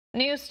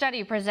New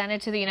study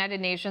presented to the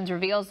United Nations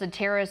reveals the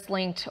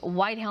terrorist-linked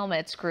White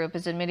Helmets group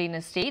is admitting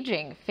to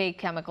staging fake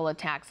chemical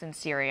attacks in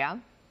Syria.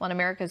 One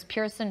America's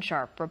Pearson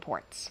Sharp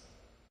reports.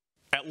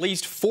 At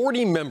least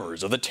 40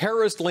 members of the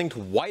terrorist-linked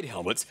White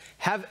Helmets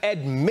have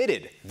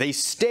admitted they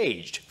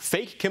staged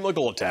fake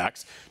chemical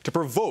attacks to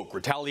provoke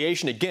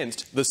retaliation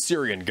against the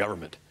Syrian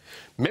government.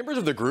 Members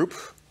of the group,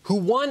 who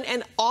won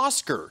an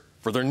Oscar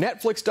for their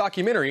Netflix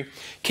documentary,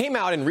 came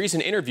out in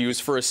recent interviews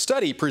for a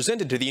study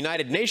presented to the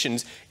United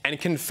Nations and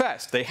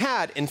confessed they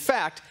had, in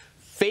fact,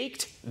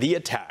 faked the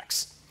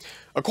attacks.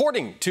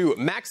 According to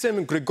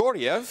Maxim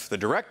Grigoriev, the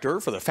director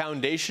for the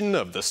Foundation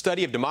of the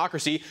Study of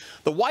Democracy,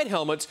 the White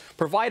Helmets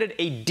provided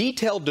a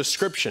detailed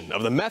description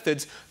of the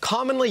methods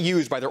commonly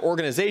used by their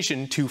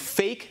organization to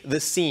fake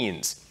the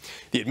scenes.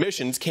 The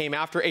admissions came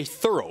after a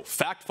thorough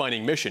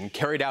fact-finding mission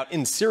carried out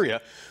in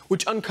Syria,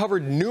 which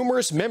uncovered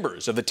numerous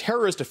members of the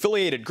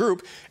terrorist-affiliated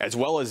group, as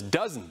well as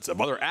dozens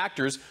of other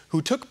actors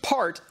who took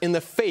part in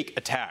the fake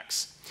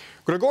attacks.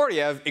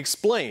 Grigoriev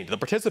explained the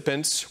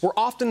participants were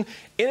often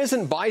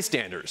innocent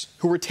bystanders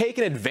who were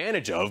taken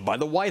advantage of by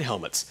the White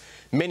Helmets.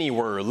 Many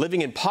were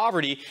living in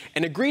poverty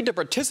and agreed to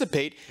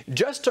participate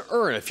just to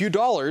earn a few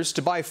dollars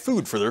to buy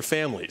food for their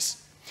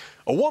families.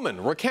 A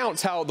woman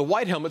recounts how the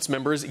White Helmets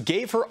members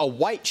gave her a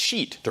white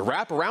sheet to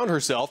wrap around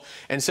herself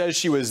and says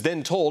she was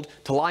then told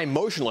to lie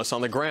motionless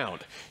on the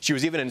ground. She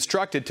was even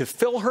instructed to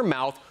fill her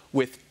mouth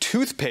with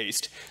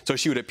toothpaste so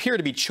she would appear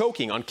to be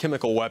choking on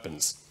chemical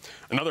weapons.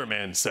 Another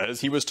man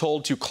says he was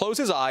told to close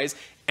his eyes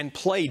and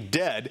play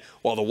dead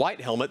while the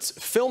White Helmets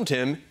filmed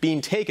him being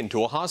taken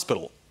to a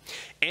hospital.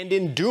 And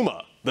in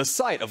Douma, the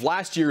site of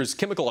last year's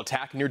chemical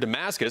attack near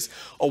Damascus,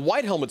 a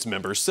White Helmets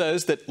member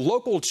says that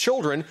local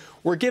children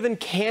were given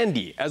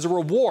candy as a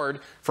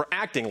reward for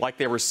acting like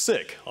they were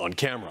sick on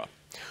camera.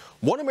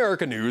 One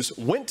America News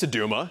went to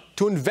Douma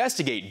to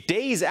investigate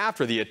days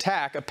after the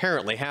attack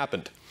apparently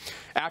happened.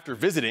 After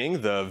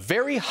visiting the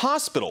very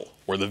hospital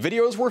where the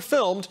videos were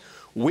filmed,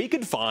 we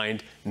could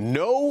find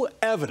no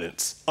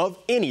evidence of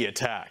any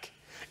attack.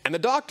 And the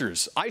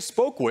doctors I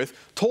spoke with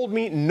told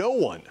me no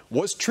one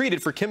was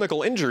treated for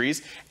chemical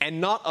injuries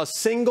and not a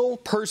single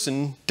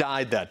person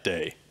died that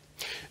day.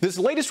 This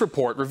latest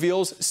report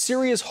reveals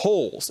serious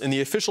holes in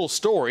the official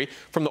story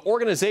from the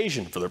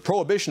Organization for the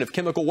Prohibition of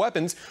Chemical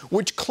Weapons,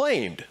 which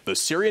claimed the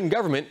Syrian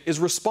government is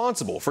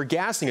responsible for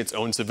gassing its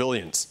own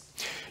civilians.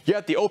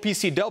 Yet the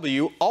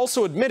OPCW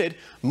also admitted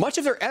much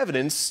of their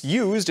evidence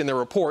used in their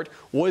report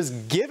was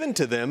given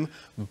to them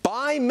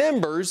by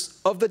members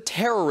of the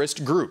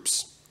terrorist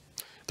groups.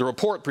 The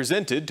report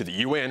presented to the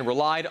UN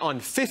relied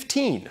on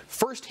 15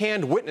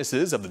 first-hand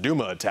witnesses of the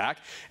Douma attack,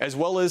 as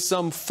well as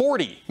some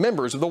 40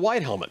 members of the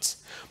White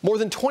Helmets. More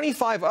than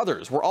 25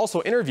 others were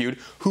also interviewed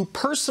who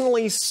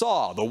personally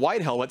saw the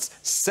White Helmets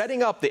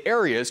setting up the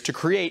areas to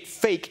create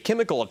fake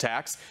chemical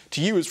attacks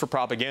to use for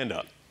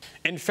propaganda.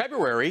 In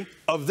February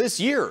of this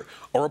year,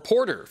 a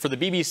reporter for the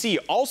BBC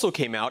also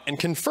came out and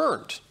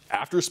confirmed,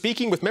 after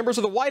speaking with members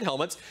of the White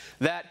Helmets,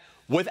 that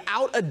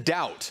without a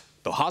doubt,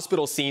 the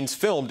hospital scenes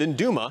filmed in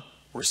Douma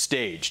were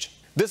staged.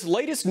 This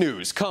latest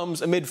news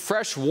comes amid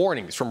fresh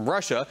warnings from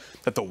Russia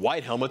that the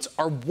White Helmets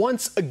are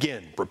once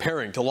again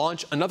preparing to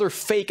launch another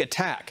fake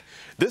attack,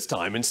 this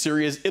time in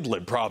Syria's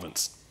Idlib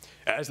province.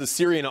 As the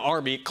Syrian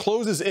army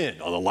closes in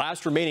on the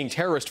last remaining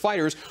terrorist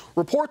fighters,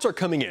 reports are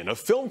coming in of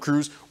film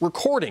crews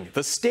recording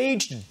the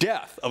staged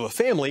death of a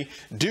family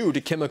due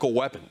to chemical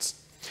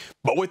weapons.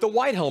 But with the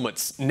White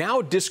Helmets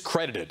now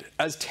discredited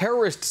as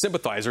terrorist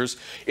sympathizers,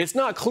 it's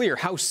not clear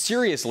how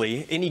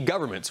seriously any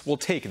governments will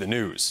take the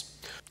news.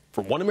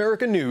 For One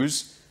America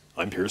News,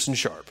 I'm Pearson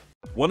Sharp.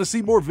 Want to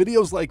see more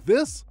videos like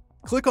this?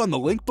 Click on the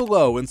link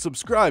below and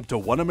subscribe to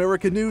One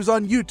America News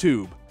on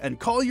YouTube, and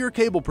call your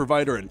cable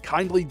provider and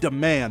kindly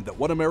demand that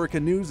One America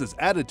News is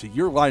added to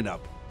your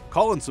lineup.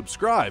 Call and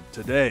subscribe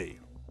today.